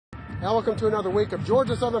And welcome to another week of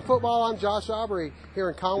Georgia Southern football. I'm Josh Aubrey here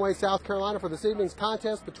in Conway, South Carolina for this evening's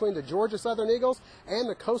contest between the Georgia Southern Eagles and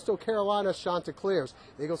the Coastal Carolina Chanticleers.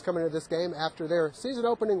 The Eagles come into this game after their season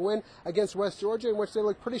opening win against West Georgia, in which they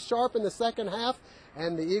looked pretty sharp in the second half.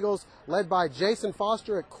 And the Eagles, led by Jayson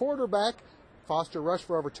Foster at quarterback. Foster rushed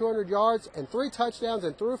for over 200 yards and 3 touchdowns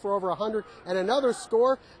and threw for over 100 and another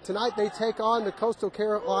score. Tonight they take on the Coastal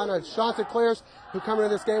Carolina Chanticleers, who come into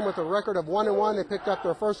this game with a record of 1-1. They picked up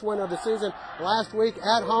their first win of the season last week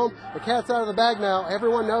at home. The cat's out of the bag now.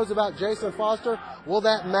 Everyone knows about Jayson Foster. Will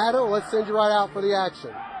that matter? Well, let's send you right out for the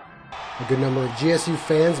action. A good number of GSU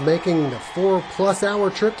fans making the 4+ hour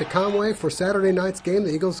trip to Conway for Saturday night's game.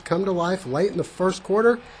 The Eagles come to life late in the first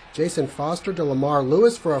quarter. Jayson Foster to Lamar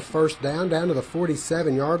Lewis for a first down to the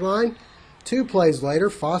 47-yard line. 2 plays later,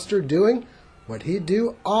 Foster doing what he'd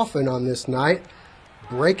do often on this night,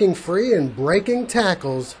 breaking free and breaking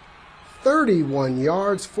tackles. 31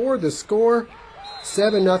 yards for the score,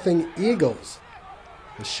 7-0 Eagles.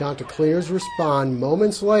 The Chanticleers respond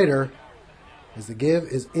moments later as the give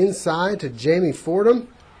is inside to Jamie Fordham,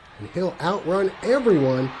 and he'll outrun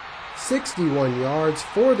everyone. 61 yards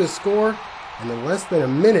for the score, and in less than a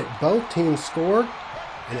minute both teams score,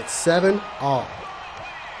 and it's 7-all.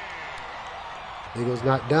 Eagles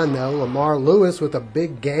not done though. Lamar Lewis with a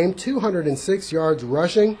big game, 206 yards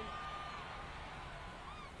rushing.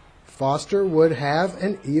 Foster would have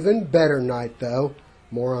an even better night though.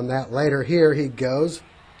 More on that later. Here he goes.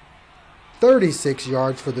 36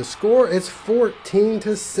 yards for the score. It's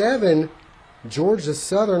 14-7. Georgia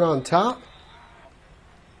Southern on top.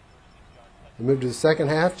 We move to the second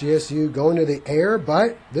half. GSU going to the air,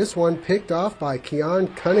 but this one picked off by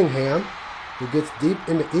Keon Cunningham, who gets deep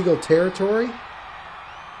into Eagle territory.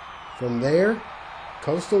 From there,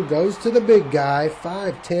 Coastal goes to the big guy,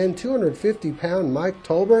 5'10", 250-pound Mike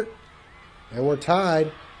Tolbert, and we're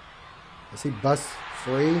tied as he busts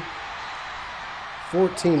free.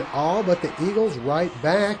 14-all, but the Eagles right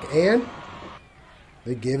back, and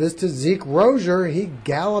the give is to Zeke Rozier. He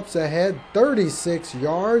gallops ahead 36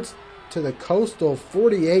 yards to the Coastal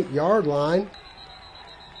 48-yard line.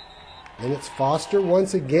 And it's Foster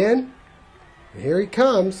once again. And here he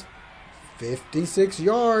comes. 56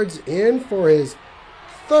 yards in for his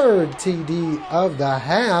 3rd TD of the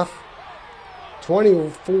half.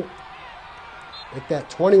 24. Make that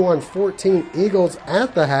 21-14 Eagles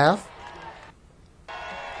at the half.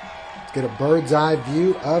 Get a bird's eye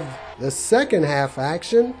view of the second half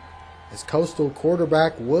action as Coastal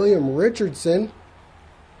quarterback William Richardson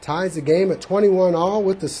ties the game at 21-all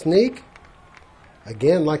with the sneak.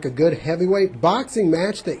 Again, like a good heavyweight boxing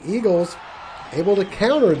match, the Eagles able to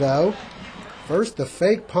counter though. First, the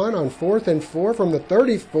fake punt on 4th and 4 from the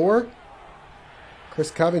 34.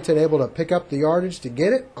 Chris Covington able to pick up the yardage to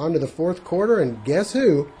get it onto the 4th quarter, and guess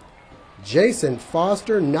who? Jayson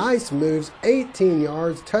Foster, nice moves, 18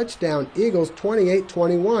 yards, touchdown, Eagles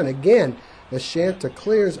 28-21. Again, the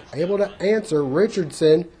Chanticleers able to answer.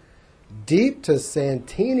 Richardson deep to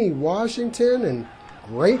Santini Washington, and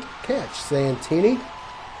great catch, Santini.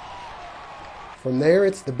 From there,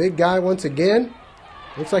 it's the big guy once again.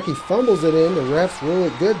 Looks like he fumbles it in. The refs rule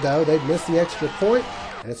it good, though. They'd missed the extra point,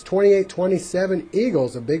 and it's 28-27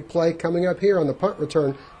 Eagles. A big play coming up here on the punt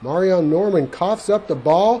return. Mario Norman coughs up the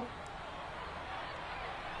ball.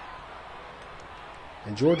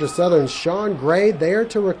 And Georgia Southern's Sean Gray there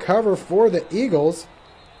to recover for the Eagles.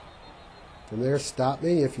 From there, stop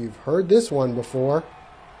me if you've heard this one before.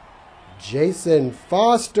 Jayson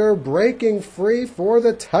Foster breaking free for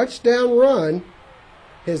the touchdown run.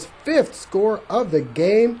 His 5th score of the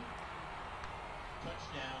game.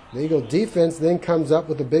 The Eagle defense then comes up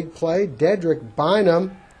with a big play. Dedrick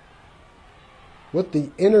Bynum with the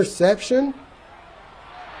interception.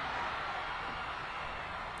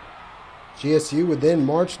 GSU would then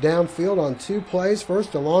march downfield on 2 plays.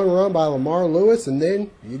 First, a long run by Lamar Lewis, and then,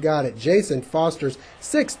 you got it, Jayson Foster's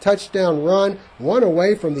 6th touchdown run, 1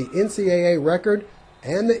 away from the NCAA record,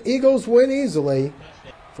 and the Eagles win easily,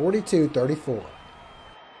 42-34.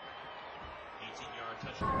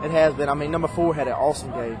 It has been. I mean, number 4 had an awesome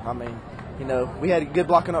game. I mean, we had good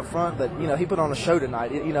blocking up front, but, he put on a show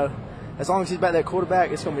tonight. As long as he's back there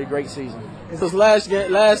quarterback, it's going to be a great season. So last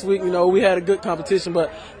week, we had a good competition,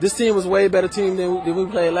 but this team was a way better team than we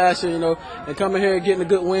played last year, and coming here and getting a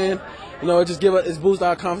good win, it just it boosts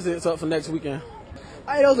our confidence up for next weekend.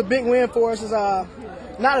 It was a big win for us. It's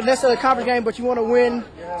not necessarily a conference game, but you want to win,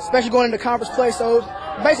 especially going into conference play. So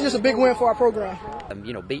basically just a big win for our program.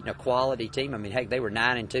 Beating a quality team. I mean, heck, they were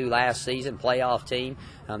 9-2 last season, playoff team,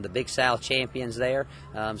 the Big South champions there.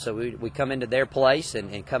 So we come into their place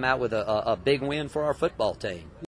and come out with a big win for our football team.